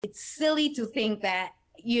It's silly to think that,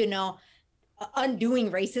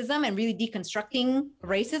 undoing racism and really deconstructing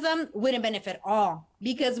racism wouldn't benefit all.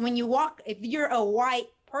 Because when you walk, if you're a white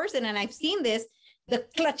person, and I've seen this, the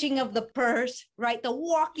clutching of the purse, right? The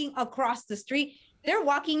walking across the street, they're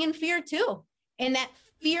walking in fear too. And that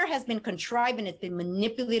fear has been contrived and it's been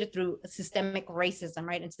manipulated through systemic racism,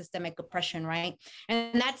 right? And systemic oppression, right?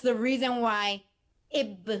 And that's the reason why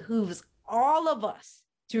it behooves all of us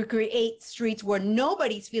to create streets where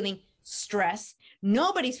nobody's feeling stress,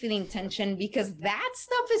 nobody's feeling tension, because that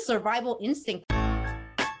stuff is survival instinct. So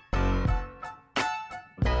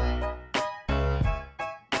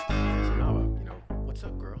Nava, what's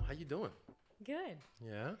up, girl? How you doing? Good.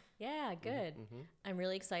 Yeah? Yeah, good. Mm-hmm. I'm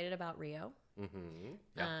really excited about Rio. Mm-hmm.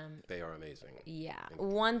 Yeah, they are amazing. Yeah.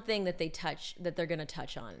 One thing that they're going to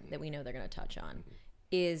touch on, that we know they're going to touch on,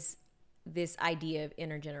 is this idea of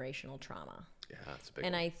intergenerational trauma. Yeah, that's a big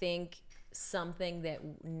And one. I think something that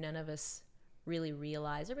none of us really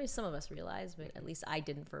realize, or maybe some of us realize, but at least I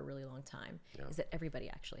didn't for a really long time, is that everybody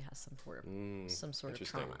actually has some sort of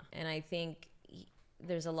trauma. And I think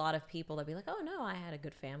there's a lot of people that be like, oh no, I had a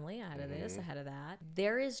good family, I had this, I had that.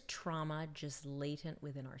 There is trauma just latent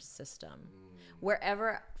within our system.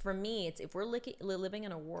 Wherever, for me, it's if we're living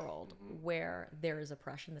in a world where there is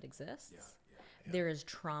oppression that exists, there is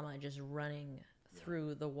trauma just running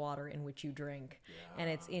through the water in which you drink, and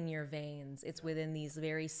it's in your veins. It's within these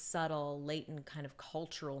very subtle, latent kind of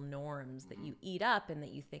cultural norms that you eat up and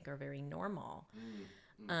that you think are very normal.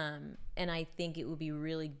 And I think it would be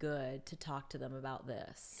really good to talk to them about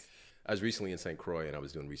this. I was recently in St. Croix and I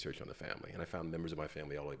was doing research on the family, and I found members of my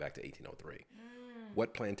family all the way back to 1803.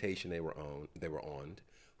 What plantation they were on,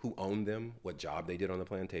 who owned them, what job they did on the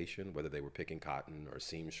plantation, whether they were picking cotton or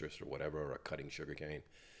seamstress or whatever, or cutting sugarcane.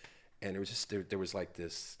 And it was just, there was like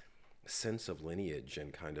this sense of lineage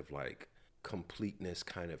and kind of like completeness,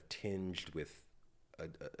 kind of tinged with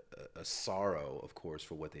a sorrow, of course,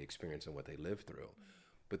 for what they experienced and what they lived through.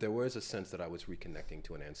 But there was a sense that I was reconnecting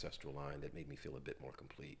to an ancestral line that made me feel a bit more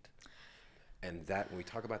complete. And that, when we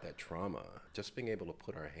talk about that trauma, just being able to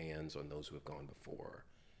put our hands on those who have gone before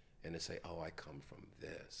and to say, oh, I come from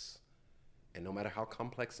this. And no matter how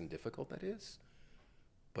complex and difficult that is,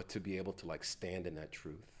 but to be able to like stand in that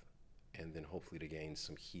truth and then hopefully to gain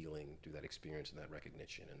some healing through that experience and that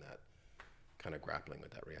recognition and that kind of grappling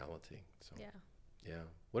with that reality. So. Yeah.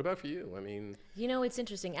 What about for you? I mean... it's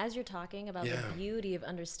interesting. As you're talking about the beauty of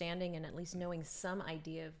understanding and at least knowing some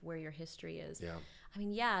idea of where your history is. Yeah. I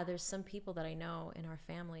mean, there's some people that I know in our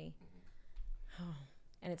family,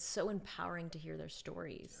 and it's so empowering to hear their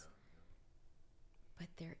stories. But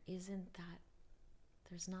there's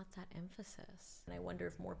not that emphasis. And I wonder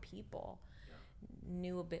if more people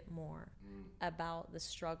knew a bit more about the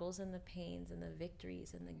struggles and the pains and the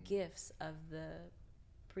victories and the gifts of the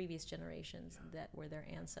previous generations that were their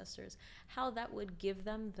ancestors, how that would give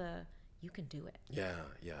them you can do it. Yeah,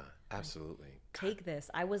 absolutely. Take this.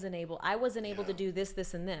 I wasn't able to do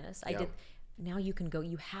this, and this. I did. Now you can go.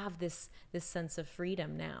 You have this sense of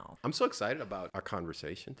freedom now. I'm so excited about our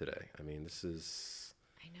conversation today. I mean, this is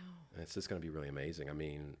going to be really amazing. I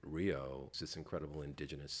mean, Rio is this incredible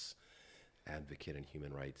indigenous advocate and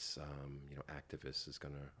human rights activist, is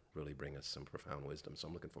going to really bring us some profound wisdom. So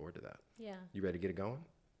I'm looking forward to that. Yeah. You ready to get it going?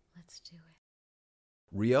 Let's do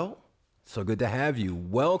it. Rio, so good to have you.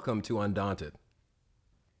 Welcome to Undaunted.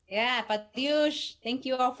 Yeah, Patiush, thank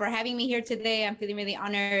you all for having me here today. I'm feeling really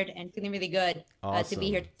honored and feeling really good to be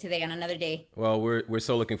here today on another day. Well, we're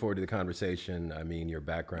so looking forward to the conversation. I mean, your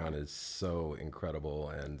background is so incredible,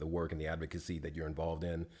 and the work and the advocacy that you're involved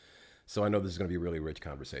in. So I know this is going to be a really rich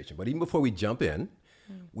conversation. But even before we jump in,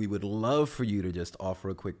 we would love for you to just offer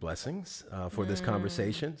a quick blessings for this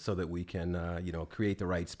conversation, so that we can, create the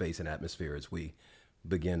right space and atmosphere as we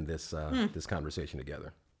begin this this conversation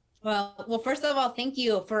together. Well, first of all, thank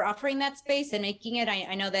you for offering that space and making it.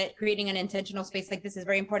 I know that creating an intentional space like this is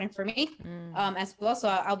very important for me as well. So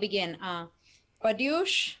I'll begin.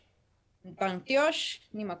 Padiush, Bangtiosh,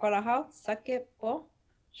 Nimakolahau, Sake Po,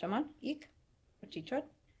 Shaman, Ik, Chichot,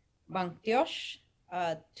 Bangtiosh,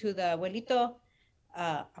 to the abuelito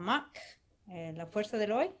Amak, La Fuerza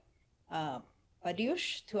del Hoy,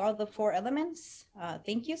 Padiush, to all the four elements.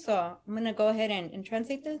 Thank you. So I'm going to go ahead and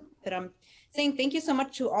translate this. But I'm saying thank you so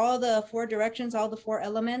much to all the four directions, all the four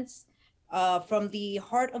elements, from the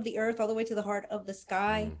heart of the earth all the way to the heart of the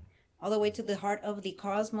sky, all the way to the heart of the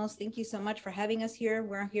cosmos. Thank you so much for having us here.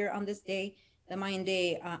 We're here on this day, the Mayan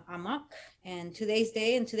day, Amak. And today's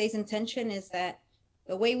day and today's intention is that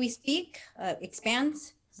the way we speak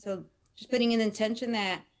expands. So just putting in intention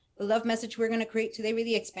that the love message we're going to create today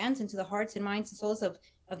really expands into the hearts and minds and souls of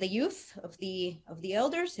the youth, of the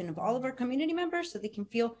elders, and of all of our community members, so they can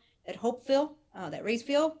feel that hope feel, that race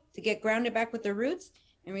feel, to get grounded back with their roots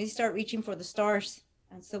and really start reaching for the stars.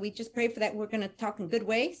 And so we just pray for that. We're going to talk in good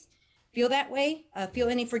ways, feel that way, feel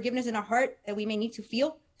any forgiveness in our heart that we may need to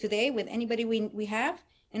feel today with anybody we have,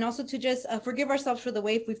 and also to just forgive ourselves for the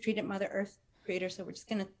way we've treated Mother Earth, Creator. So we're just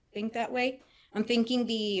going to think that way. I'm thinking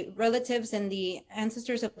the relatives and the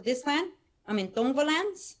ancestors of this land. I'm in Tongva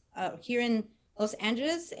lands here in Los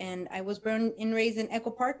Angeles, and I was born and raised in Echo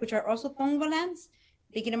Park, which are also Tongva lands.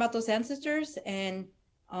 Thinking about those ancestors and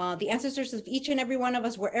the ancestors of each and every one of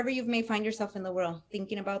us, wherever you may find yourself in the world,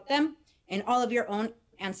 thinking about them and all of your own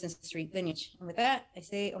ancestry lineage. And with that, I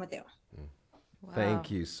say Ometeo. Wow. Thank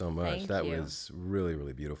you so much. That was really,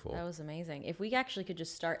 really beautiful. That was amazing. If we actually could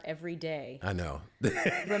just start every day. I know.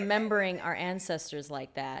 remembering our ancestors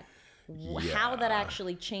like that, how that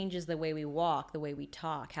actually changes the way we walk, the way we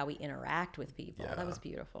talk, how we interact with people. That was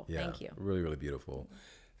beautiful. Thank you. Really, really beautiful.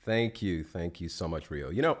 Thank you. Thank you so much, Rio.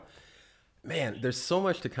 You know, man, there's so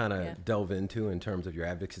much to kind of delve into in terms of your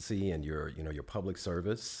advocacy and your public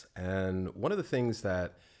service. And one of the things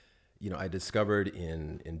that I discovered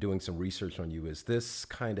in doing some research on you is this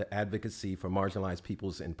kind of advocacy for marginalized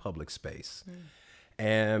peoples in public space.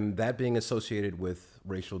 And that being associated with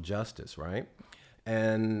racial justice, right?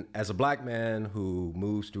 And as a Black man who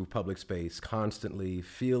moves through public space constantly,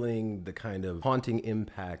 feeling the kind of haunting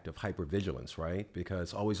impact of hypervigilance, right?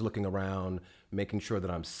 Because always looking around, making sure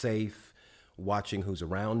that I'm safe, watching who's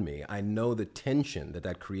around me. I know the tension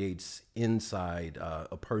that creates inside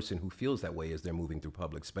a person who feels that way as they're moving through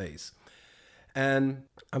public space. And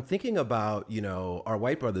I'm thinking about, our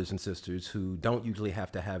white brothers and sisters who don't usually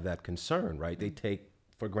have to have that concern, right? They take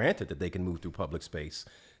for granted that they can move through public space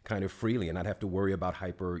kind of freely and not have to worry about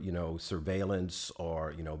hyper, surveillance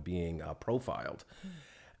or, being profiled.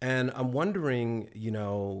 And I'm wondering,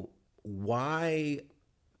 why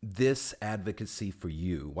this advocacy for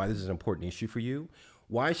you, why this is an important issue for you.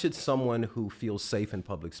 Why should someone who feels safe in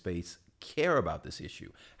public space care about this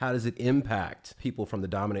issue? How does it impact people from the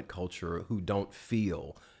dominant culture who don't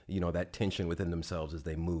feel, that tension within themselves as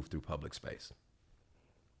they move through public space?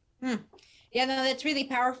 Yeah, no, that's really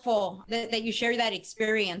powerful that you share that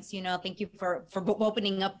experience. Thank you for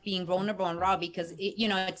opening up, being vulnerable and raw, because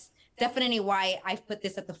it's definitely why I've put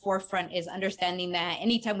this at the forefront, is understanding that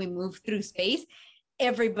anytime we move through space,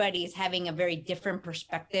 everybody's having a very different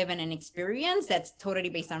perspective and an experience that's totally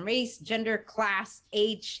based on race, gender, class,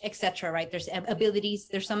 age, etc. Right? There's abilities.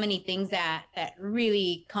 There's so many things that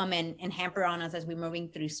really come and hamper on us as we're moving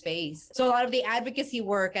through space. So a lot of the advocacy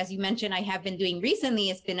work, as you mentioned, I have been doing recently,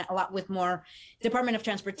 has been a lot with more Department of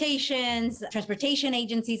Transportation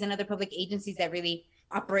agencies and other public agencies that really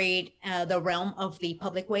operate the realm of the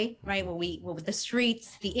public way, right? Where with the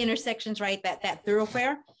streets, the intersections, right? That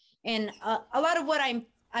thoroughfare. And a lot of what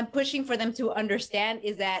I'm pushing for them to understand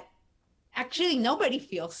is that actually nobody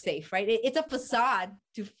feels safe, right? It's a facade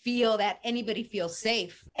to feel that anybody feels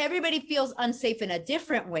safe. Everybody feels unsafe in a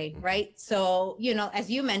different way, right? So,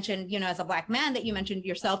 as you mentioned, as a Black man that you mentioned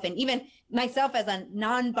yourself, and even myself as a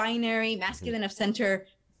non-binary, masculine of center,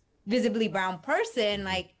 visibly brown person,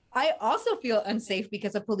 like I also feel unsafe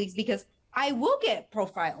because of police, because I will get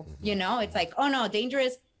profiled, it's like, oh no,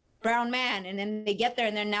 dangerous brown man, and then they get there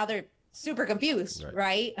and they're super confused,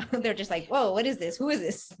 right? They're just like, whoa, what is this? Who is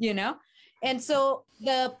this? And so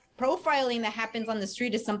the profiling that happens on the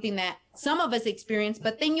street is something that some of us experience,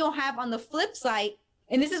 but then you'll have on the flip side,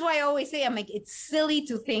 and this is why I always say, I'm like, it's silly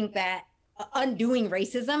to think that undoing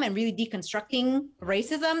racism and really deconstructing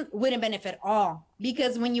racism wouldn't benefit all.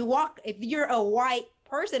 Because when you walk, if you're a white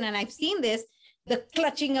person, and I've seen this, the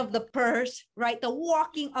clutching of the purse, right? The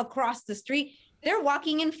walking across the street, they're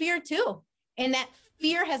walking in fear too. And that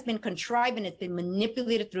fear has been contrived and it's been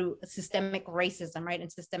manipulated through systemic racism, right?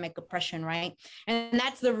 And systemic oppression, right? And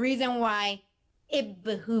that's the reason why it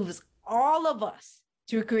behooves all of us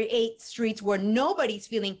to create streets where nobody's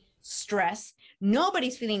feeling stress,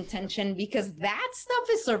 nobody's feeling tension, because that stuff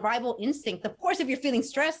is survival instinct. Of course, if you're feeling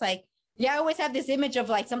stressed, like, I always have this image of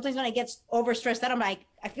like, sometimes when I get overstressed out, I'm like,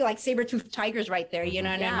 I feel like saber-toothed tigers right there, and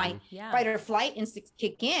then my fight or flight instincts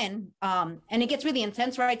kick in, and it gets really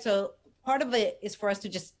intense, right? So part of it is for us to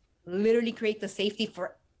just literally create the safety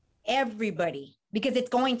for everybody, because it's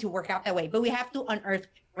going to work out that way. But we have to unearth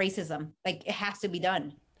racism. Like, it has to be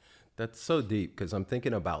done. That's so deep, because I'm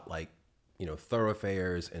thinking about like,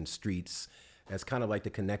 thoroughfares and streets as kind of like the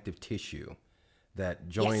connective tissue that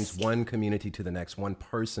joins one community to the next, one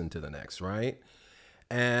person to the next, right?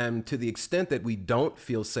 And to the extent that we don't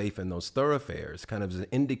feel safe in those thoroughfares, kind of as an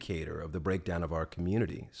indicator of the breakdown of our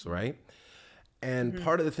communities, right? And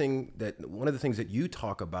one of the things that you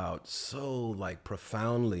talk about so like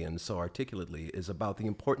profoundly and so articulately is about the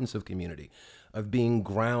importance of community, of being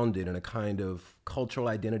grounded in a kind of cultural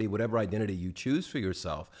identity, whatever identity you choose for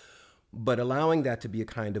yourself, but allowing that to be a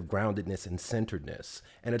kind of groundedness and centeredness.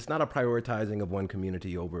 And it's not a prioritizing of one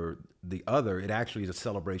community over the other. It actually is a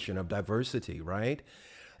celebration of diversity, right?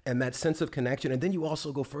 And that sense of connection. And then you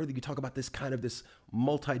also go further. You talk about this kind of this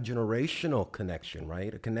multi-generational connection,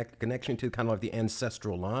 right? A connection to kind of like the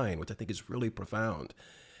ancestral line, which I think is really profound.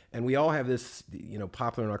 And we all have this,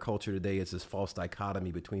 popular in our culture today is this false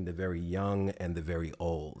dichotomy between the very young and the very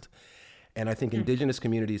old. And I think indigenous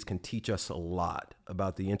communities can teach us a lot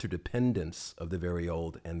about the interdependence of the very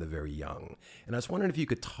old and the very young. And I was wondering if you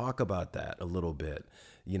could talk about that a little bit,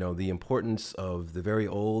 the importance of the very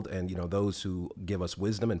old and, those who give us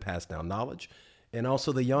wisdom and pass down knowledge, and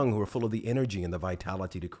also the young who are full of the energy and the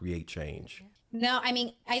vitality to create change. No, I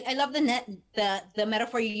mean, I love the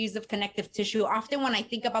metaphor you use of connective tissue. Often when I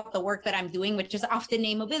think about the work that I'm doing, which is often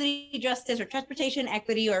named mobility justice or transportation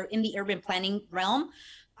equity or in the urban planning realm,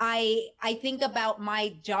 I think about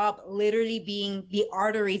my job literally being the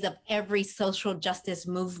arteries of every social justice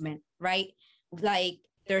movement, right? Like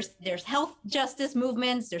there's health justice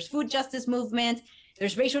movements, there's food justice movements,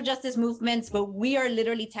 there's racial justice movements, but we are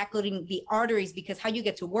literally tackling the arteries, because how you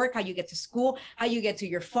get to work, how you get to school, how you get to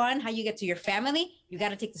your fun, how you get to your family, you got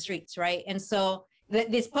to take the streets, right? And so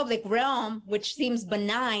this public realm, which seems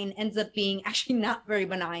benign, ends up being actually not very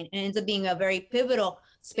benign, and ends up being a very pivotal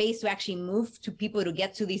space to actually move to people to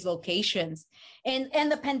get to these locations. And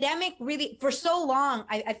the pandemic really, for so long,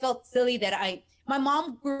 I felt silly that my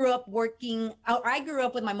mom grew up working, I grew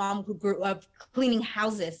up with my mom who grew up cleaning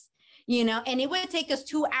houses, and it would take us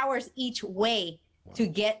 2 hours each way to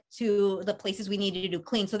get to the places we needed to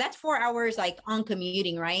clean. So that's 4 hours like on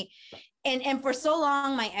commuting, right? And for so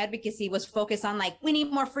long, my advocacy was focused on like, we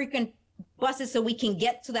need more frequent buses so we can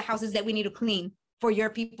get to the houses that we need to clean for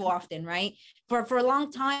your people often, right? For a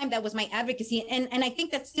long time, that was my advocacy. And I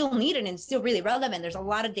think that's still needed and still really relevant. There's a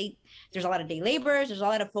lot of day laborers, there's a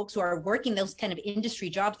lot of folks who are working those kind of industry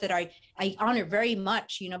jobs that I honor very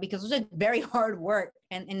much, because those are very hard work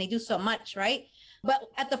and they do so much, right? But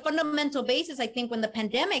at the fundamental basis, I think when the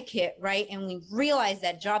pandemic hit, right, and we realized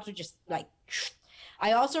that jobs were just like,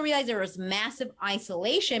 I also realized there was massive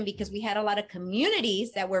isolation because we had a lot of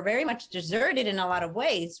communities that were very much deserted in a lot of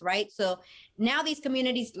ways, right? So now these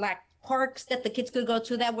communities lack parks that the kids could go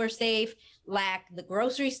to that were safe, lack the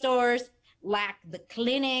grocery stores, lack the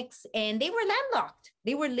clinics, and they were landlocked.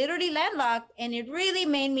 They were literally landlocked. And it really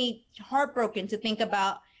made me heartbroken to think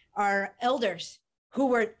about our elders who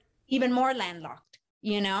were even more landlocked,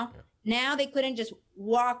 Yeah. Now they couldn't just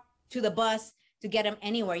walk to the bus to get them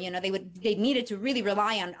anywhere. They needed to really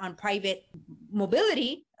rely on private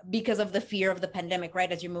mobility because of the fear of the pandemic,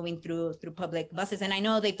 right? As you're moving through public buses. And I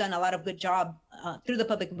know they've done a lot of good job through the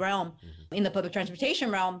public realm, in the public transportation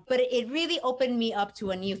realm, but it really opened me up to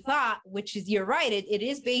a new thought, which is, you're right. It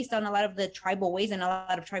is based on a lot of the tribal ways and a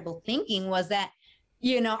lot of tribal thinking, was that,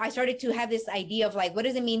 I started to have this idea of like, what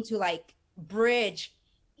does it mean to like bridge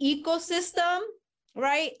ecosystem,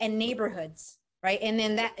 right? And neighborhoods. Right. And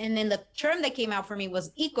then the term that came out for me was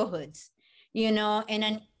ecohoods, and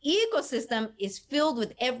an ecosystem is filled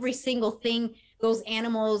with every single thing those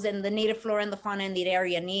animals and the native flora and the fauna in the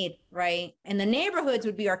area need. Right. And the neighborhoods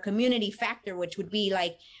would be our community factor, which would be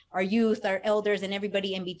like our youth, our elders, and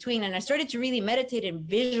everybody in between. And I started to really meditate and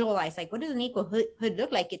visualize, like, what does an ecohood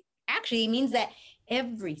look like? It actually means that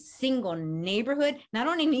every single neighborhood not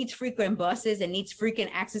only needs frequent buses and needs frequent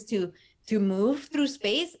access to move through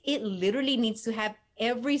space, it literally needs to have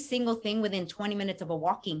every single thing within 20 minutes of a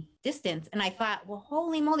walking distance. And I thought, well,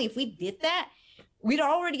 holy moly, if we did that, we'd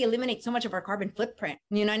already eliminate so much of our carbon footprint,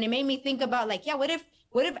 and it made me think about like, yeah, what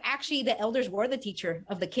if actually the elders were the teacher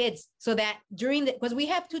of the kids, so that because we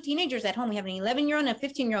have 2 teenagers at home, we have an 11-year-old and a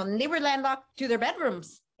 15-year-old, and they were landlocked to their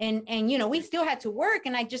bedrooms. And we still had to work.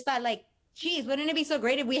 And I just thought like, geez, wouldn't it be so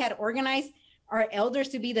great if we had organized our elders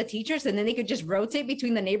to be the teachers, and then they could just rotate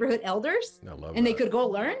between the neighborhood elders, and they could go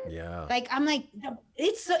learn. Yeah. Like, I'm like,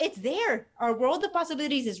 it's there. Our world of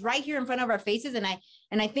possibilities is right here in front of our faces. And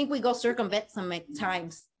I think we go circumvent some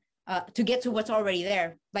times to get to what's already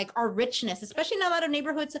there. Like our richness, especially in a lot of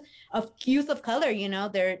neighborhoods of youth of color,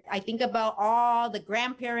 I think about all the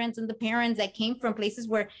grandparents and the parents that came from places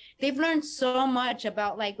where they've learned so much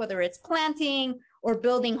about, like, whether it's planting or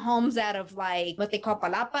building homes out of like what they call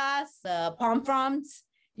palapas, palm fronds.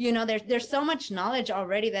 There's so much knowledge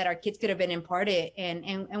already that our kids could have been imparted,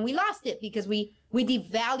 and we lost it because we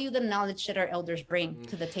devalue the knowledge that our elders bring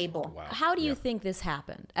to the table. Wow. How do you think this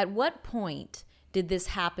happened? At what point did this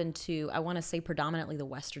happen to, I want to say predominantly the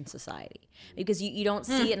Western society? Because you don't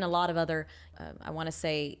see it in a lot of other, I want to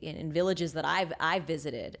say in villages that I've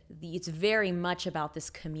visited, it's very much about this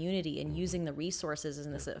community and using the resources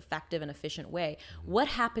in this effective and efficient way. What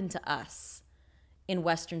happened to us in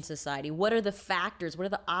Western society? What are the factors? What are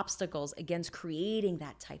the obstacles against creating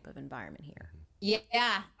that type of environment here?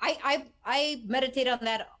 Yeah, I meditate on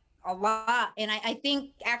that a lot. And I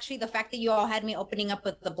think actually the fact that you all had me opening up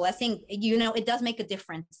with the blessing, it does make a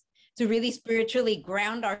difference to really spiritually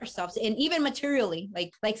ground ourselves, and even materially,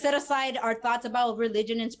 like set aside our thoughts about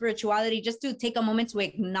religion and spirituality, just to take a moment to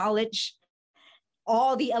acknowledge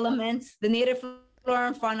all the elements, the native flora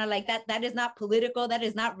and fauna, like that is not political, that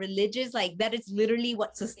is not religious, like that is literally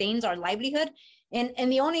what sustains our livelihood.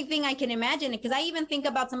 And the only thing I can imagine, because I even think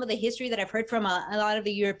about some of the history that I've heard from a lot of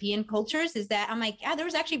the European cultures, is that I'm like, yeah, there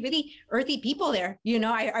was actually really earthy people there.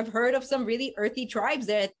 I've heard of some really earthy tribes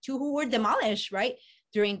there too, who were demolished, right?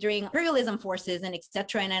 During imperialism forces and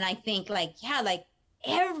etc. And then I think like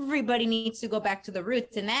everybody needs to go back to the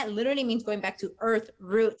roots. And that literally means going back to earth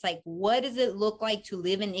roots. Like, what does it look like to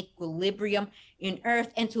live in equilibrium in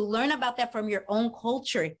earth, and to learn about that from your own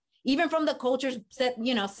culture? Even from the cultures that,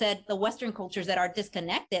 said the Western cultures that are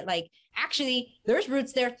disconnected, like actually there's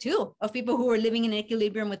roots there too of people who are living in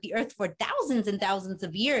equilibrium with the earth for thousands and thousands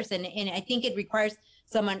of years. And I think it requires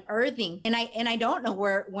some unearthing. And I don't know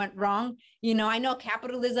where it went wrong. I know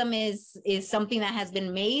capitalism is something that has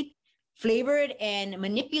been made, flavored, and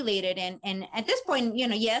manipulated. And at this point,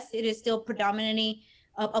 yes, it is still predominantly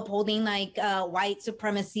upholding like white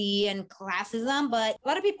supremacy and classism, but a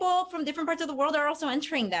lot of people from different parts of the world are also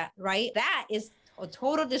entering that, right? That is a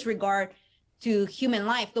total disregard to human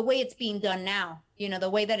life, the way it's being done now. The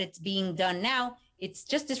way that it's being done now, it's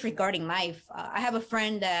just disregarding life. I have a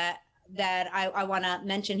friend that I want to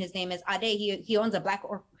mention. His name is Ade. He owns a black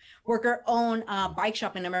worker-owned bike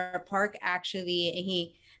shop in Emerald Park, actually. And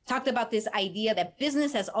he talked about this idea that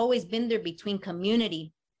business has always been there between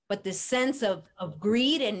community, but the sense of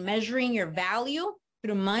greed and measuring your value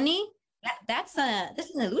through money, that's an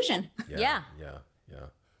illusion. Yeah.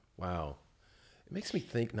 Wow. It makes me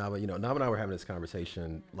think, Nava, Nava and I were having this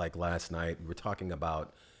conversation like last night. We were talking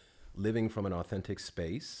about living from an authentic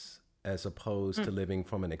space as opposed to living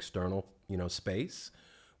from an external, space,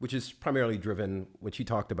 which is primarily driven, which he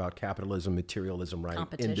talked about, capitalism, materialism, right?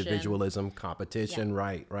 Individualism, competition,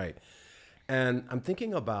 right. And I'm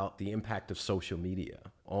thinking about the impact of social media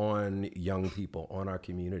on young people, on our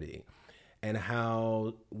community, and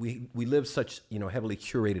how we live such, heavily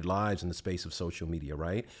curated lives in the space of social media,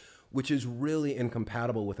 right? Which is really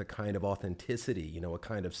incompatible with a kind of authenticity, a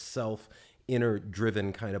kind of inner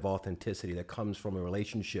driven kind of authenticity that comes from a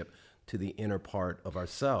relationship to the inner part of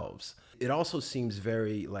ourselves. It also seems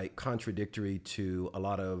very contradictory to a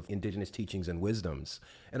lot of indigenous teachings and wisdoms.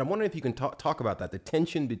 And I'm wondering if you can talk about that, the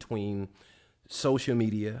tension between social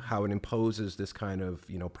media, how it imposes this kind of,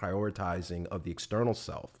 prioritizing of the external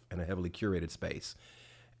self in a heavily curated space,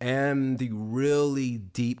 and the really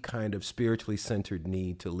deep kind of spiritually centered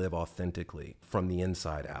need to live authentically from the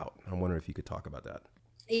inside out. I'm wondering if you could talk about that.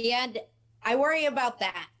 Yeah, I worry about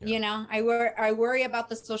that. I worry about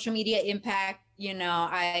the social media impact.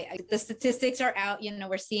 The statistics are out.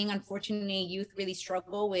 We're seeing, unfortunately, youth really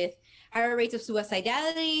struggle with higher rates of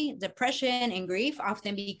suicidality, depression, and grief,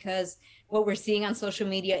 often because what we're seeing on social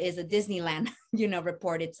media is a Disneyland,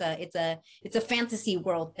 report. It's a fantasy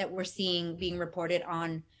world that we're seeing being reported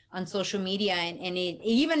on social media. And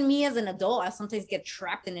even me as an adult, I sometimes get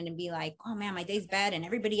trapped in it and be like, oh man, my day's bad and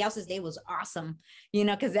everybody else's day was awesome.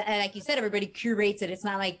 Because like you said, everybody curates it. It's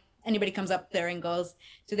not like anybody comes up there and goes,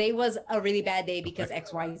 today was a really bad day because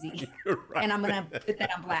XYZ. Right. And I'm going to put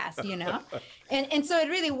that on blast, And so it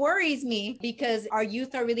really worries me, because our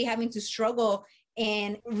youth are really having to struggle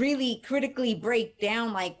and really critically break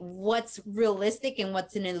down like what's realistic and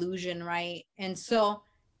what's an illusion, right? And so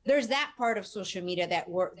there's that part of social media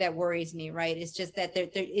that worries me, right? It's just that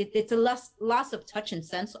it's a loss of touch and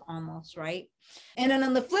sense almost, right? And then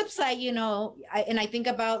on the flip side, I think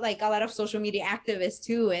about like a lot of social media activists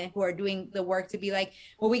too, and who are doing the work to be like,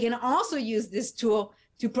 well, we can also use this tool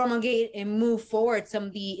to promulgate and move forward some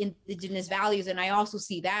of the indigenous values. And I also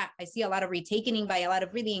see that. I see a lot of retaking by a lot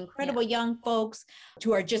of really incredible young folks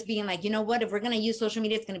who are just being like, what, if we're going to use social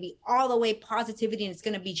media, it's going to be all the way positivity, and it's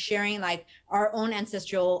going to be sharing like our own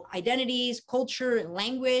ancestral identities, culture,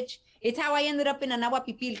 language. It's how I ended up in a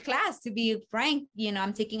Nahuatl Pipil class, to be frank.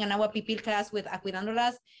 I'm taking a Nahuatl Pipil class with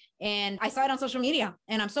Acuidándolas, And I saw it on social media,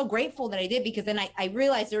 and I'm so grateful that I did, because then I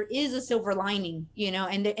realized there is a silver lining,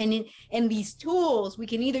 and these tools, we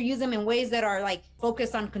can either use them in ways that are like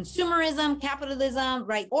focused on consumerism, capitalism,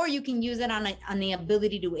 right? Or you can use it on the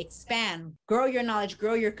ability to expand, grow your knowledge,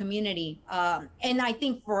 grow your community. And I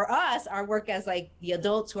think for us, our work as like the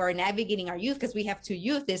adults who are navigating our youth, because we have 2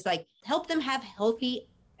 youth, is like help them have healthy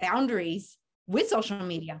boundaries with social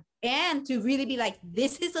media, and to really be like,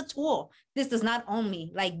 this is a tool. This does not own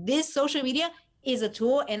me. Like, this social media is a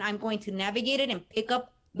tool, and I'm going to navigate it and pick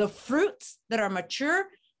up the fruits that are mature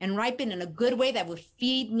and ripen in a good way that would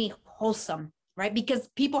feed me wholesome, right? Because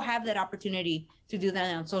people have that opportunity to do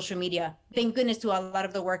that on social media. Thank goodness to a lot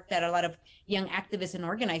of the work that a lot of young activists and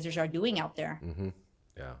organizers are doing out there. Mm-hmm.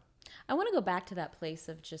 Yeah. I want to go back to that place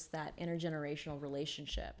of just that intergenerational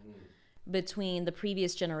relationship between the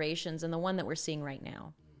previous generations and the one that we're seeing right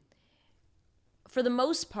now. For the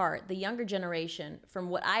most part, the younger generation, from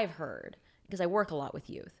what I've heard, because I work a lot with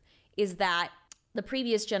youth, is that the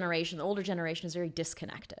previous generation, the older generation, is very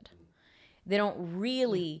disconnected. They don't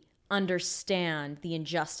really understand the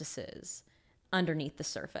injustices underneath the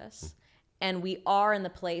surface. And we are in the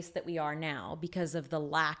place that we are now because of the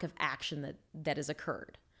lack of action that has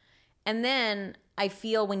occurred. And then I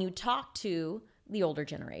feel when you talk to the older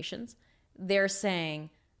generations, they're saying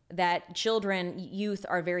that youth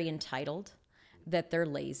are very entitled, that they're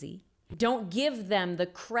lazy. Don't give them the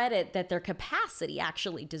credit that their capacity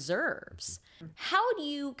actually deserves. How do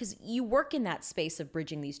you, because you work in that space of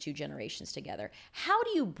bridging these 2 generations together, how do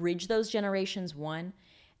you bridge those generations, one?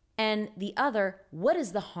 And the other, what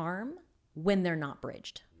is the harm when they're not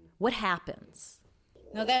bridged? What happens?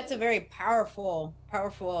 No, that's a very powerful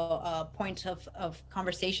point of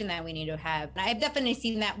conversation that we need to have. And I've definitely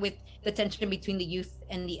seen that with the tension between the youth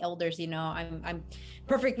and the elders. I'm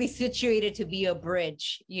perfectly situated to be a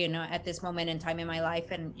bridge, at this moment in time in my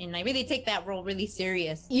life. And I really take that role really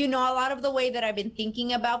serious. A lot of the way that I've been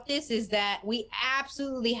thinking about this is that we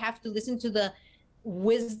absolutely have to listen to the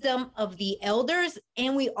wisdom of the elders,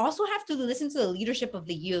 and we also have to listen to the leadership of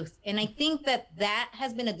the youth. And I think that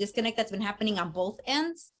has been a disconnect that's been happening on both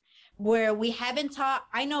ends, where we haven't taught.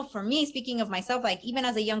 I know for me, speaking of myself, like even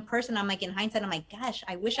as a young person, I'm like, in hindsight, I'm like, gosh,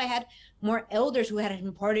 I wish I had more elders who had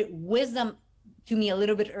imparted wisdom to me a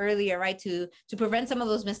little bit earlier, right? To prevent some of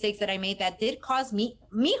those mistakes that I made that did cause me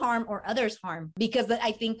harm or others harm, because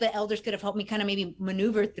I think the elders could have helped me kind of maybe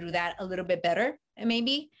maneuver through that a little bit better,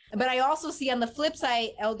 maybe. But I also see on the flip side,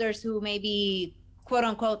 elders who may be quote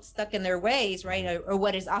unquote stuck in their ways, right? Or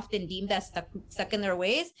what is often deemed as stuck in their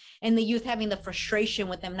ways, and the youth having the frustration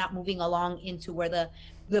with them not moving along into where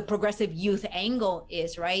the progressive youth angle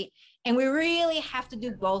is, right? And we really have to do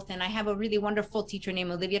both. And I have a really wonderful teacher named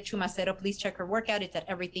Olivia Chumacero. Please check her work out. It's at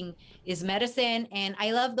Everything is Medicine. And I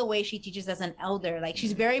love the way she teaches as an elder. Like,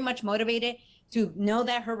 she's very much motivated to know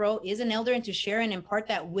that her role is an elder and to share and impart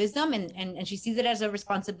that wisdom. And she sees it as a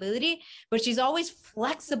responsibility, but she's always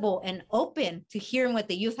flexible and open to hearing what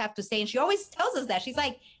the youth have to say. And she always tells us that. She's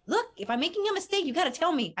like, look, if I'm making a mistake, you got to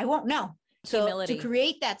tell me. I won't know. So Humility. To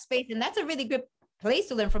create that space, and that's a really good place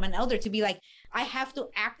to learn from an elder, to be like, I have to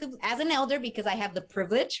actively, as an elder, because I have the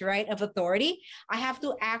privilege, right, of authority, I have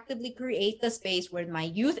to actively create the space where my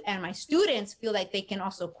youth and my students feel like they can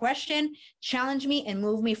also question, challenge me, and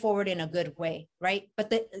move me forward in a good way, right?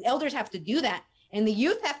 But the elders have to do that. And the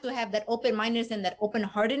youth have to have that open-mindedness and that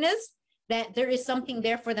open-heartedness, that there is something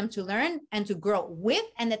there for them to learn and to grow with,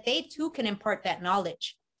 and that they too can impart that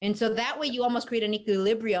knowledge. And so that way you almost create an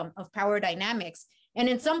equilibrium of power dynamics. And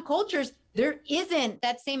in some cultures, there isn't.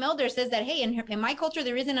 That same elder says that, hey, in my culture,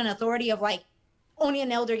 there isn't an authority of like, only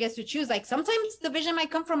an elder gets to choose. Like, sometimes the vision might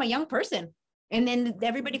come from a young person, and then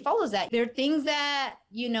everybody follows that. There are things that,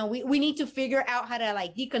 we need to figure out how to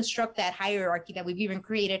like deconstruct that hierarchy that we've even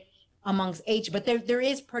created amongst age. But there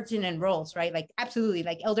is pertinent roles, right? Like, absolutely.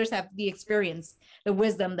 Like, elders have the experience, the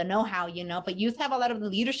wisdom, the know-how, but youth have a lot of the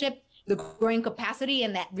leadership, the growing capacity,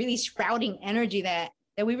 and that really sprouting energy that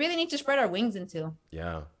we really need to spread our wings into.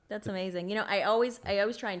 Yeah. That's amazing. I always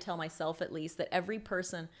try and tell myself, at least, that every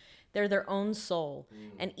person, they're their own soul,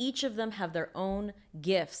 and each of them have their own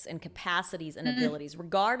gifts and capacities and abilities,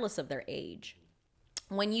 regardless of their age.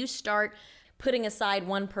 When you start putting aside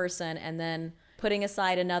one person and then putting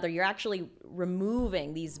aside another, you're actually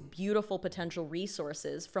removing these beautiful potential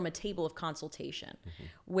resources from a table of consultation,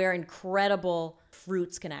 where incredible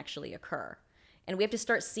fruits can actually occur. And we have to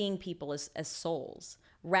start seeing people as souls,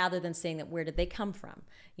 rather than saying that, where did they come from?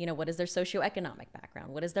 What is their socioeconomic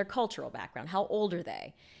background? What is their cultural background? How old are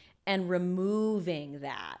they? And removing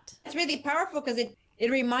that. It's really powerful, because it it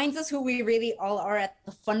reminds us who we really all are at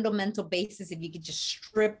the fundamental basis. If you could just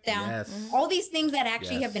strip down all these things that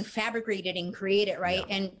actually have been fabricated and created, right?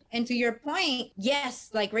 And to your point, yes,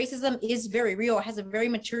 like racism is very real. It has a very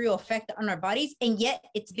material effect on our bodies, and yet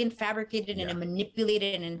it's been fabricated and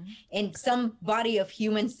manipulated, and some body of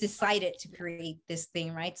humans decided to create this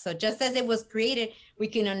thing, right? So just as it was created, we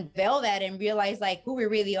can unveil that and realize like who we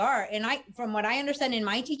really are. And from what I understand in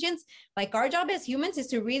my teachings, like our job as humans is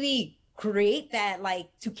to really create that, like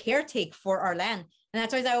to caretake for our land. And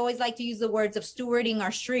that's why I always like to use the words of stewarding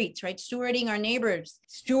our streets, right? Stewarding our neighbors,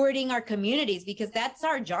 stewarding our communities, because that's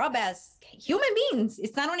our job as human beings.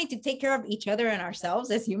 It's not only to take care of each other and ourselves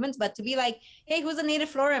as humans, but to be like, hey, who's a native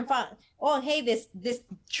flora and fauna? Oh, hey, this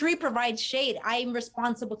tree provides shade. I'm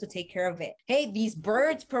responsible to take care of it. Hey, these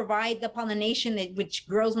birds provide the pollination which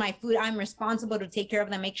grows my food. I'm responsible to take care of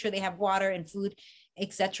them, make sure they have water and food,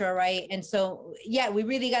 etc. Right? And so, yeah, we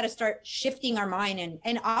really got to start shifting our mind.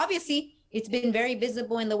 And obviously, it's been very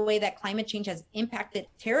visible in the way that climate change has impacted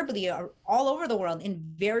terribly all over the world in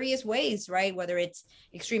various ways, right? Whether it's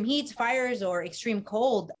extreme heat, fires, or extreme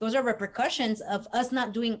cold, those are repercussions of us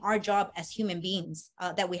not doing our job as human beings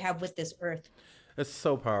that we have with this earth. It's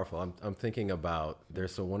so powerful. I'm thinking about,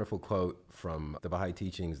 there's a wonderful quote from the Baha'i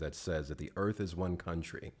teachings that says that the earth is one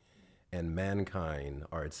country and mankind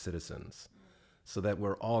are its citizens. So that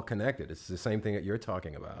we're all connected. It's the same thing that you're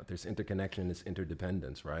talking about. There's interconnection, it's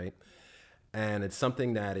interdependence, right? And it's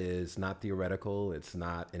something that is not theoretical. It's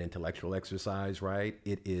not an intellectual exercise, right?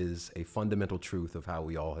 It is a fundamental truth of how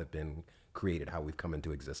we all have been created, how we've come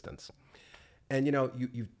into existence. And you know,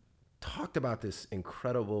 you've talked about this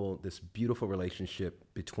incredible, this beautiful relationship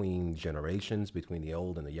between generations, between the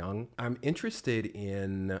old and the young. I'm interested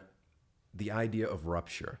in the idea of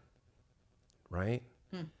rupture, right?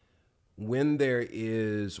 When there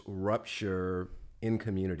is rupture in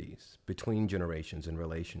communities, between generations and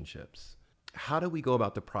relationships, how do we go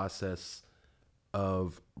about the process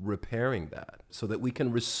of repairing that so that we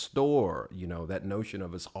can restore, you know, that notion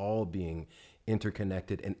of us all being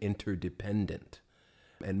interconnected and interdependent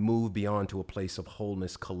and move beyond to a place of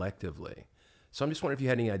wholeness collectively? So I'm just wondering if you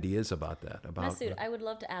had any ideas about that. Masood, I would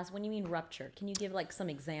love to ask, when you mean rupture, can you give like some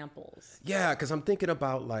examples? Yeah, because I'm thinking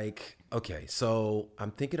about like, okay, so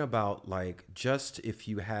I'm thinking about like just if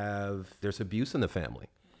you have, there's abuse in the family.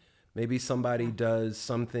 Maybe somebody does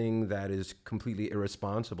something that is completely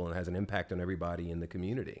irresponsible and has an impact on everybody in the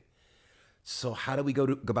community. So how do we go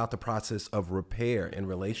about the process of repair in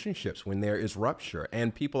relationships when there is rupture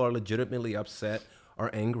and people are legitimately upset or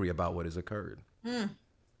angry about what has occurred?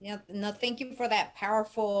 Yeah, no, thank you for that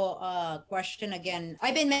powerful question again.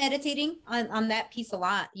 I've been meditating on that piece a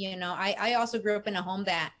lot. You know, I also grew up in a home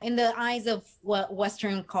that, in the eyes of what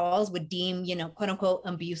Western calls would deem, you know, quote unquote,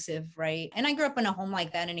 abusive, right? And I grew up in a home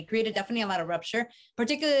like that, and it created definitely a lot of rupture,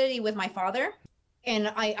 particularly with my father. And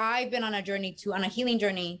I've been on a healing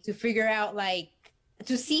journey to figure out, like,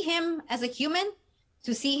 to see him as a human,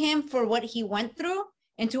 to see him for what he went through,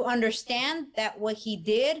 and to understand that what he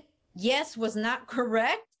did, yes, was not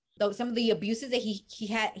correct. Though some of the abuses that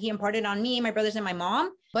he imparted on me, my brothers, and my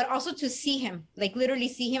mom, but also to see him, like literally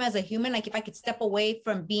see him as a human. Like if I could step away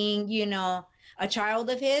from being, you know, a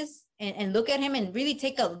child of his and look at him and really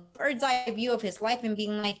take a bird's eye view of his life and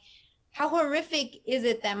being like, how horrific is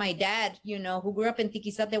it that my dad, you know, who grew up in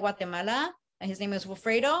Tiquizate, Guatemala, and his name is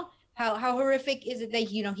Wilfredo, how horrific is it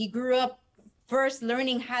that, you know, he grew up first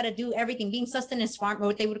learning how to do everything, being sustenance farm, or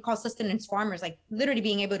what they would call sustenance farmers, like literally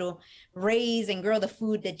being able to raise and grow the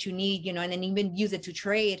food that you need, you know, and then even use it to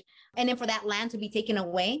trade. And then for that land to be taken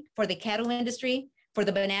away for the cattle industry, for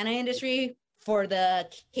the banana industry, for the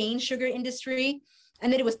cane sugar industry.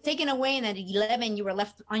 And then it was taken away, and at 11, you were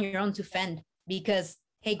left on your own to fend because,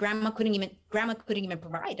 hey, grandma couldn't even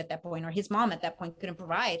provide at that point, or his mom at that point couldn't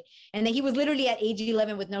provide. And then he was literally at age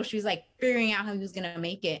 11 with no shoes, like figuring out how he was going to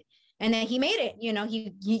make it. And then he made it, you know,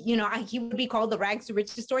 he would be called the rags to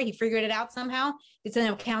riches story. He figured it out somehow. It's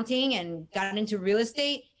in accounting and got into real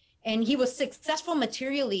estate, and he was successful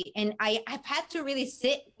materially. And I've had to really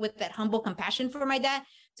sit with that humble compassion for my dad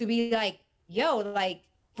to be like, yo, like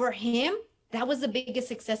for him, that was the biggest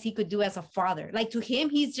success he could do as a father. Like to him,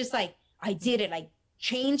 he's just like, I did it, like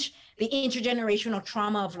change the intergenerational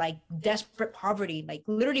trauma of like desperate poverty, like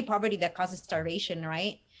literally poverty that causes starvation,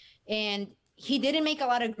 right? And he didn't make a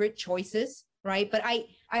lot of great choices, right? But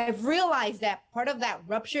I've realized that part of that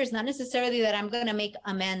rupture is not necessarily that I'm going to make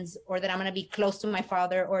amends or that I'm going to be close to my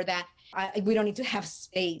father or that we don't need to have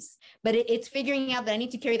space. But it's figuring out that I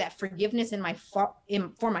need to carry that forgiveness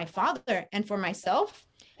for my father and for myself,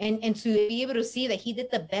 and to be able to see that he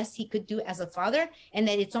did the best he could do as a father, and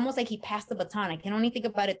that it's almost like he passed the baton. I can only think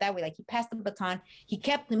about it that way. Like he passed the baton. He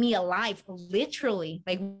kept me alive, literally.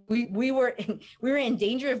 Like we were in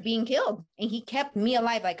danger of being killed, and he kept me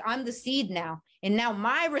alive. Like I'm the seed now, and now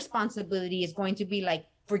my responsibility is going to be like,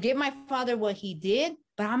 forgive my father what he did,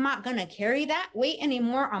 but I'm not going to carry that weight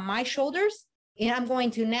anymore on my shoulders. And I'm going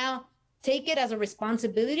to now take it as a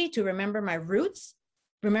responsibility to remember my roots,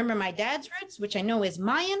 remember my dad's roots, which I know is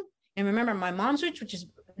Mayan, and remember my mom's roots, which is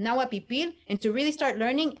Nahua Pipil, and to really start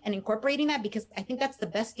learning and incorporating that, because I think that's the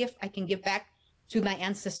best gift I can give back to my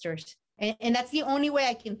ancestors. And that's the only way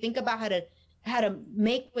I can think about how to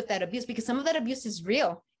make with that abuse, because some of that abuse is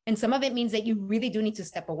real. And some of it means that you really do need to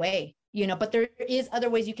step away, but there is other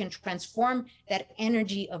ways you can transform that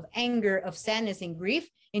energy of anger, of sadness and grief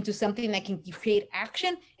into something that can create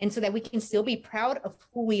action. And so that we can still be proud of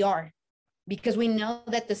who we are, because we know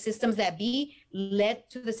that the systems that be led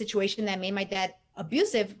to the situation that made my dad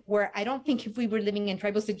abusive, where I don't think if we were living in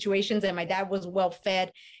tribal situations and my dad was well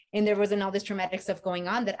fed and there wasn't all this traumatic stuff going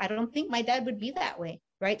on, that I don't think my dad would be that way.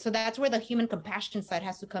 Right. So that's where the human compassion side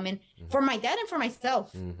has to come in for my dad and for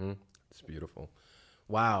myself. It's beautiful.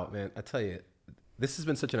 Wow, man. I tell you, this has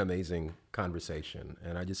been such an amazing conversation.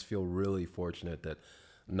 And I just feel really fortunate that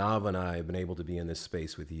Nav and I have been able to be in this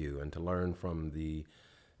space with you and to learn from the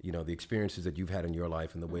experiences that you've had in your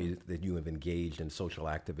life and the ways that you have engaged in social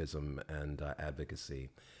activism and advocacy.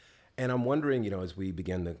 And I'm wondering, as we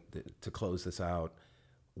begin to close this out,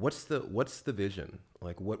 what's the vision?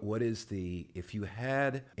 Like what is if you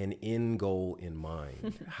had an end goal in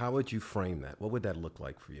mind, how would you frame that? What would that look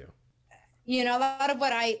like for you? A lot of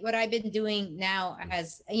what I've been doing now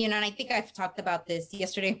as, and I think I've talked about this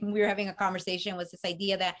yesterday when we were having a conversation, was this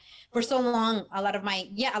idea that for so long, a lot of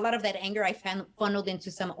that anger I funneled into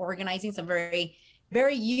some organizing, some very,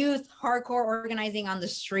 very youth, hardcore organizing on the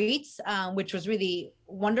streets, which was really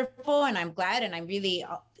wonderful. And I'm glad, and I'm really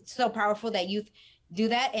so powerful that youth do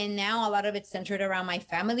that. And now a lot of it's centered around my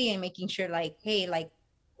family and making sure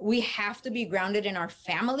we have to be grounded in our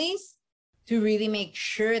families to really make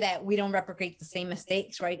sure that we don't replicate the same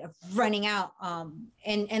mistakes, right, of running out.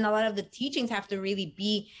 And a lot of the teachings have to really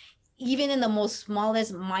be even in the most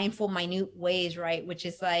smallest, mindful, minute ways, right, which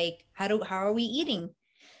is like, how are we eating?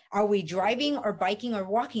 Are we driving or biking or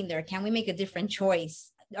walking there? Can we make a different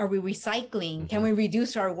choice? Are we recycling? Can we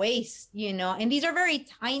reduce our waste? And these are very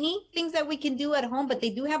tiny things that we can do at home, but they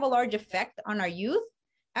do have a large effect on our youth.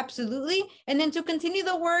 Absolutely. And then to continue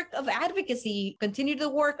the work of advocacy, continue the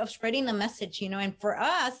work of spreading the message, and for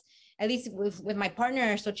us, at least with my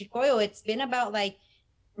partner, Xochitl, it's been about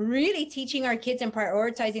really teaching our kids and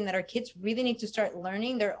prioritizing that our kids really need to start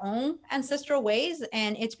learning their own ancestral ways.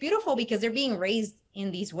 And it's beautiful because they're being raised in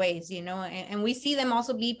these ways, and we see them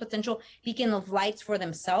also be potential beacon of lights for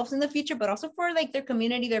themselves in the future, but also for their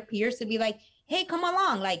community, their peers, to be like, hey, come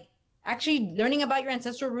along. Actually learning about your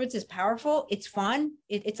ancestral roots is powerful. It's fun.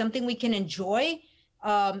 It's something we can enjoy.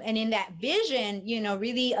 And in that vision,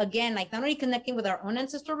 really, again, not only connecting with our own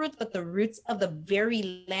ancestral roots, but the roots of the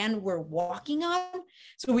very land we're walking on.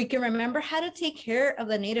 So we can remember how to take care of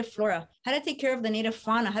the native flora, how to take care of the native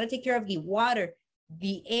fauna, how to take care of the water,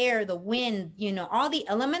 the air, the wind, all the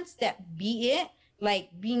elements that be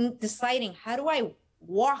it, deciding, how do I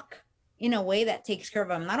walk in a way that takes care of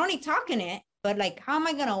them? Not only talking it, but how am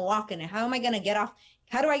I going to walk in it? How am I going to get off?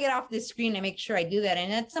 How do I get off this screen and make sure I do that?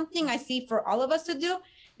 And that's something I see for all of us to do,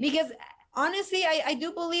 because honestly, I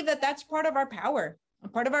do believe that that's part of our power.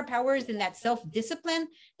 Part of our power is in that self-discipline,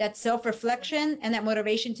 that self-reflection, and that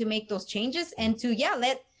motivation to make those changes, and to,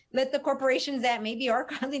 let the corporations that maybe are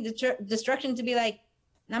causing destruction to be like,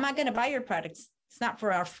 I'm not going to buy your products. It's not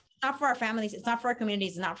for our families. It's not for our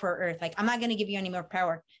communities. It's not for our earth. I'm not going to give you any more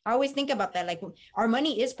power. I always think about that. Our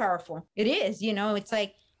money is powerful. It is, it's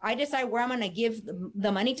I decide where I'm going to give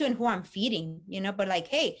the money to and who I'm feeding, but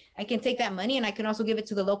hey, I can take that money and I can also give it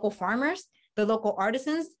to the local farmers, the local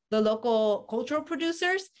artisans, the local cultural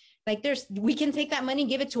producers. We can take that money,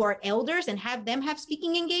 give it to our elders and have them have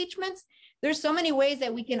speaking engagements. There's so many ways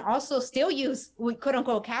that we can also still use quote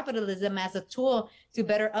unquote capitalism as a tool to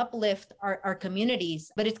better uplift our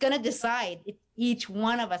communities, but it's going to decide. Each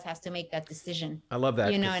one of us has to make that decision. I love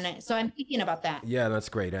that. And so I'm thinking about that. Yeah, that's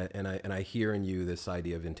great. And I hear in you this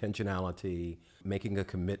idea of intentionality, making a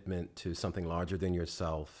commitment to something larger than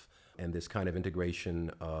yourself, and this kind of integration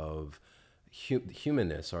of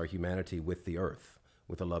humanness or humanity with the earth,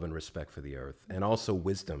 with a love and respect for the earth, and also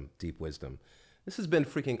wisdom, deep wisdom. This has been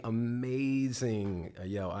freaking amazing.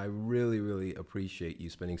 Yo, I really, really appreciate you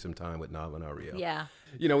spending some time with Nava and Rio. Yeah.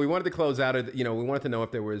 You know, we wanted to close out, we wanted to know if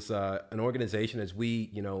there was an organization as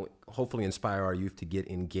we, hopefully inspire our youth to get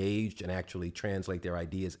engaged and actually translate their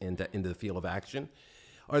ideas into the field of action.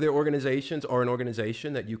 Are there organizations or an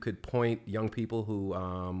organization that you could point young people who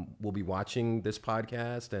will be watching this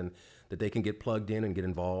podcast and that they can get plugged in and get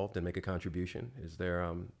involved and make a contribution? Is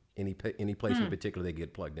there any place in particular they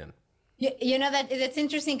get plugged in? That's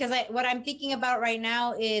interesting because what I'm thinking about right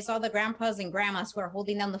now is all the grandpas and grandmas who are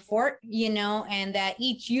holding down the fort, and that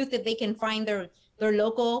each youth, if they can find their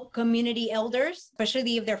local community elders,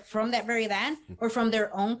 especially if they're from that very land or from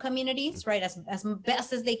their own communities, right, as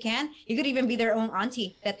best as they can. It could even be their own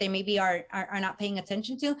auntie that they maybe are not paying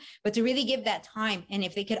attention to, but to really give that time. And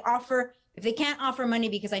if they can't offer money,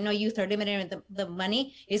 because I know youth are limited with the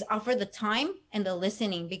money, is offer the time and the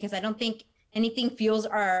listening, because I don't think anything fuels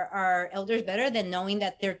our elders better than knowing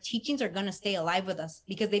that their teachings are going to stay alive with us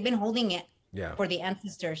because they've been holding it for the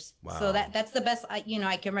ancestors. Wow. So that's the best, I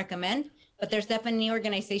can recommend. But there's definitely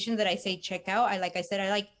organizations that I say check out. I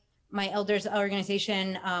like my elders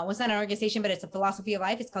organization. It's not an organization, but it's a philosophy of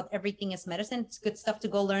life. It's called Everything is Medicine. It's good stuff to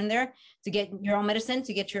go learn there, to get your own medicine,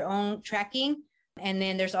 to get your own tracking. And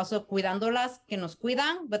then there's also Cuidándolas, que nos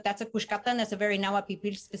cuidan, but that's a Cuxcatan. That's a very Nahuatl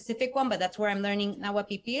Pipil specific one, but that's where I'm learning Nahuatl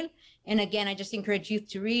Pipil. And again, I just encourage you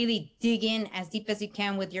to really dig in as deep as you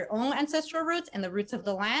can with your own ancestral roots and the roots of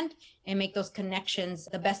the land and make those connections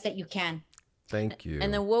the best that you can. Thank you.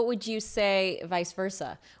 And then what would you say, vice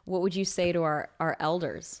versa? What would you say to our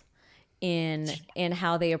elders in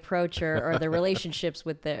how they approach or their relationships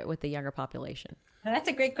with the younger population? That's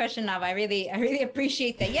a great question, Nav. I really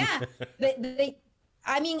appreciate that. Yeah,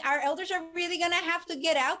 our elders are really gonna have to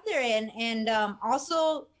get out there and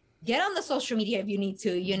also get on the social media if you need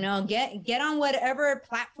to. Get on whatever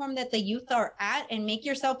platform that the youth are at and make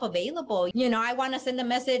yourself available. I want to send a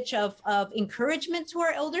message of encouragement to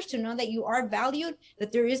our elders to know that you are valued,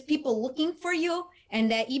 that there is people looking for you, and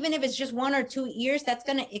that even if it's just 1 or 2 years, that's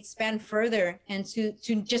going to expand further, and to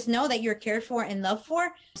just know that you're cared for and loved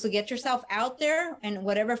for. So get yourself out there in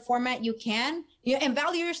whatever format you can, and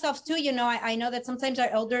value yourselves too. I know that sometimes our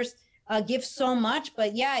elders give so much,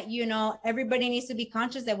 but everybody needs to be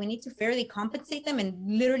conscious that we need to fairly compensate them and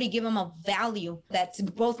literally give them a value that's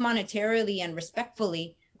both monetarily and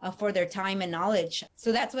respectfully for their time and knowledge.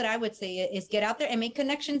 So that's what I would say is get out there and make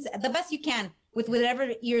connections the best you can with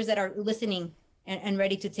whatever ears that are listening and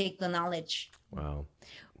ready to take the knowledge. Wow.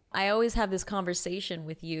 I always have this conversation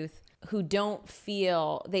with youth who don't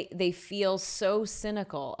feel, they feel so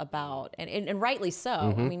cynical about, and rightly so,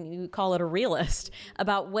 I mean, you call it a realist,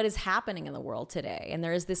 about what is happening in the world today. And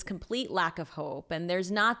there is this complete lack of hope. And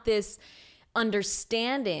there's not this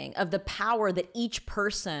understanding of the power that each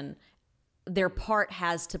person, their part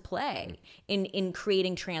has to play in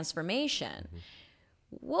creating transformation.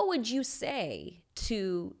 What would you say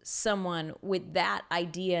to someone with that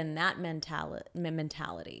idea and that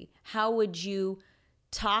mentality? How would you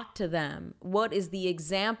talk to them? What is the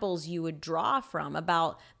examples you would draw from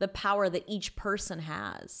about the power that each person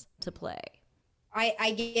has to play?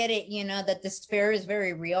 I get it, that despair is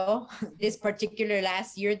very real. This particular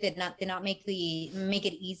last year did not make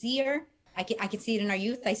it easier. I can see it in our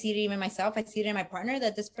youth. I see it even myself. I see it in my partner,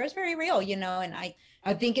 that despair is very real, and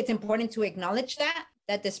I think it's important to acknowledge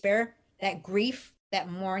that despair, that grief,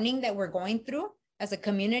 that mourning that we're going through as a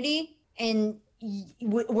community. And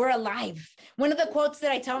we're alive. One of the quotes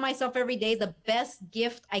that I tell myself every day, the best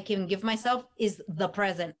gift I can give myself is the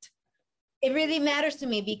present. It really matters to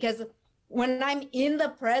me because when I'm in the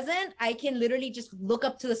present, I can literally just look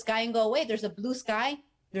up to the sky and go, wait, there's a blue sky,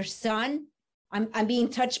 there's sun. I'm being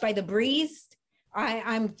touched by the breeze.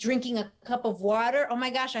 I'm drinking a cup of water. Oh my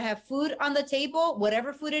gosh, I have food on the table,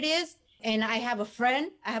 whatever food it is. And I have a friend,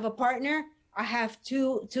 I have a partner, I have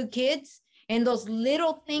two kids. And those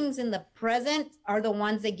little things in the present are the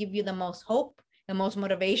ones that give you the most hope, the most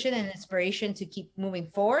motivation and inspiration to keep moving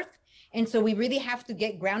forth. And so we really have to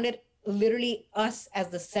get grounded, literally us as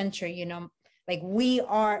the center, like we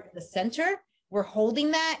are the center. We're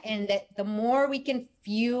holding that. And that the more we can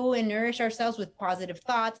fuel and nourish ourselves with positive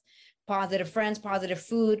thoughts, positive friends, positive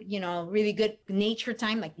food, really good nature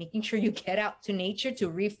time, like making sure you get out to nature to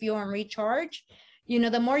refuel and recharge,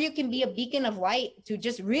 the more you can be a beacon of light to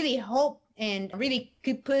just really hope and really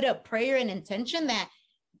could put a prayer and intention that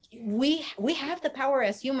we have the power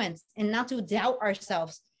as humans, and not to doubt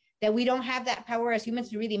ourselves that we don't have that power as humans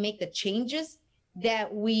to really make the changes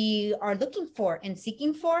that we are looking for and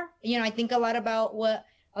seeking for. I think a lot about what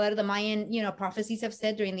a lot of the Mayan, prophecies have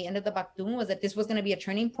said during the end of the Bactún was that this was going to be a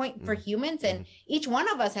turning point for humans. And each one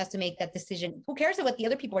of us has to make that decision. Who cares what the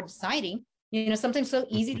other people are deciding? Sometimes so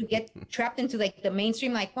easy to get trapped into like the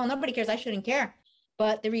mainstream, like, well, nobody cares, I shouldn't care.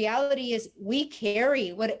 But the reality is we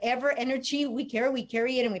carry whatever energy we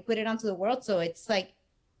carry it and we put it onto the world. So it's like,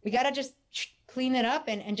 we got to just clean it up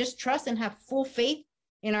and just trust and have full faith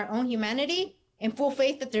in our own humanity and full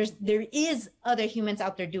faith that there is other humans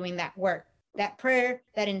out there doing that work, that prayer,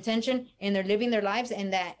 that intention, and they're living their lives.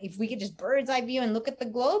 And that if we could just bird's eye view and look at the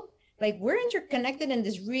globe, like we're interconnected in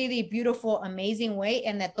this really beautiful, amazing way.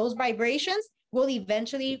 And that those vibrations will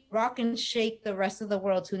eventually rock and shake the rest of the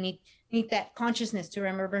world who need that consciousness to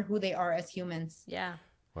remember who they are as humans. Yeah.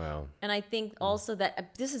 Wow. And I think also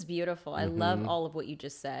that this is beautiful. I love all of what you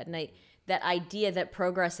just said. And that idea that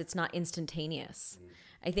progress, it's not instantaneous.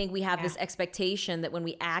 I think we have this expectation that when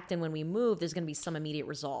we act and when we move, there's going to be some immediate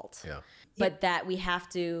result. Yeah. But that we have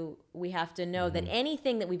to know that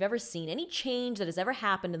anything that we've ever seen, any change that has ever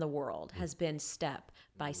happened in the world has been step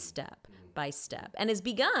by step by step and has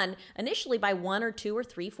begun initially by 1 or 2 or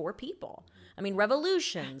 3, 4 people. I mean,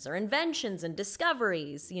 revolutions or inventions and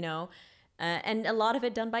discoveries, and a lot of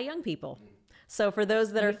it done by young people. So for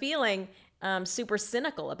those that are feeling super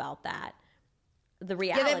cynical about that, the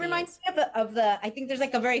reality that reminds me of the I think there's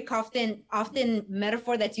like a very often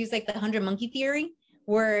metaphor that's used, like the 100 monkey theory,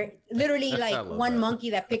 where literally like one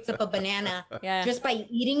monkey that picks up a banana just by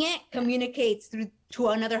eating it communicates to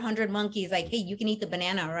another 100 monkeys like, hey, you can eat the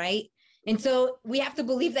banana, right? And so we have to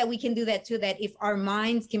believe that we can do that too, that if our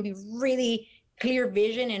minds can be really clear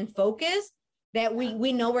vision and focus, that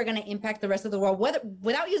we know we're going to impact the rest of the world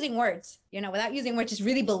without using words, just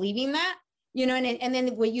really believing that. And then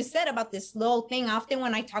what you said about this slow thing, often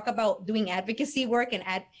when I talk about doing advocacy work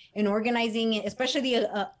and organizing, especially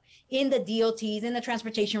in the DOTs, in the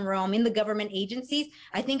transportation realm, in the government agencies,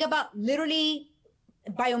 I think about literally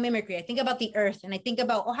biomimicry. I think about the earth, and I think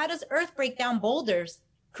about, how does earth break down boulders,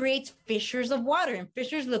 creates fissures of water, and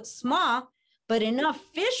fissures look small, but enough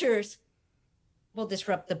fissures will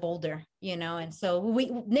disrupt the boulder, and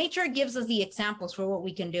so nature gives us the examples for what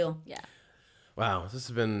we can do. Yeah. Wow, this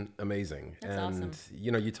has been amazing. That's and awesome.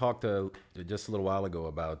 You talked just a little while ago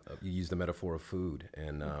about you used the metaphor of food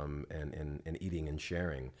and eating and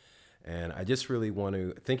sharing. And I just really want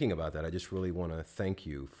to, thinking about that, I just really want to thank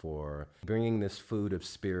you for bringing this food of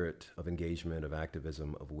spirit, of engagement, of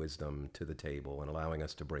activism, of wisdom to the table and allowing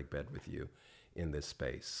us to break bread with you in this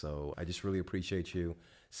space. So I just really appreciate you.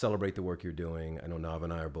 Celebrate the work you're doing. I know Nav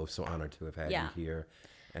and I are both so honored to have had you here.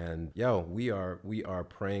 And we are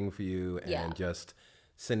praying for you and just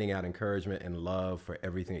sending out encouragement and love for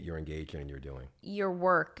everything that you're engaged in and you're doing. Your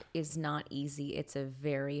work is not easy. It's a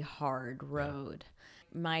very hard road.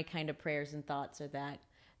 My kind of prayers and thoughts are that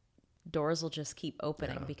doors will just keep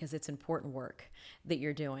opening because it's important work that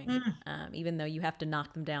you're doing, even though you have to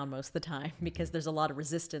knock them down most of the time because there's a lot of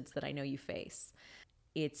resistance that I know you face.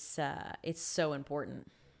 It's so important.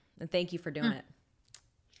 And thank you for doing it.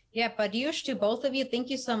 Yeah, Padiush, to both of you, thank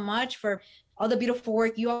you so much for all the beautiful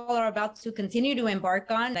work you all are about to continue to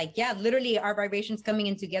embark on. Like, literally our vibrations coming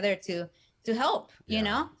in together to help,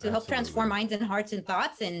 help transform minds and hearts and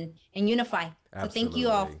thoughts and unify. So thank you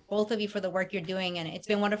all, both of you, for the work you're doing. And it's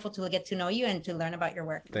been wonderful to get to know you and to learn about your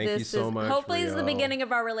work. Thank you so much, hopefully Rio. This is the beginning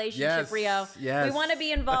of our relationship, Rio. Yes. We want to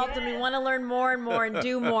be involved and we want to learn more and more and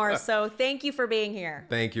do more. So thank you for being here.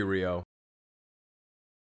 Thank you, Rio.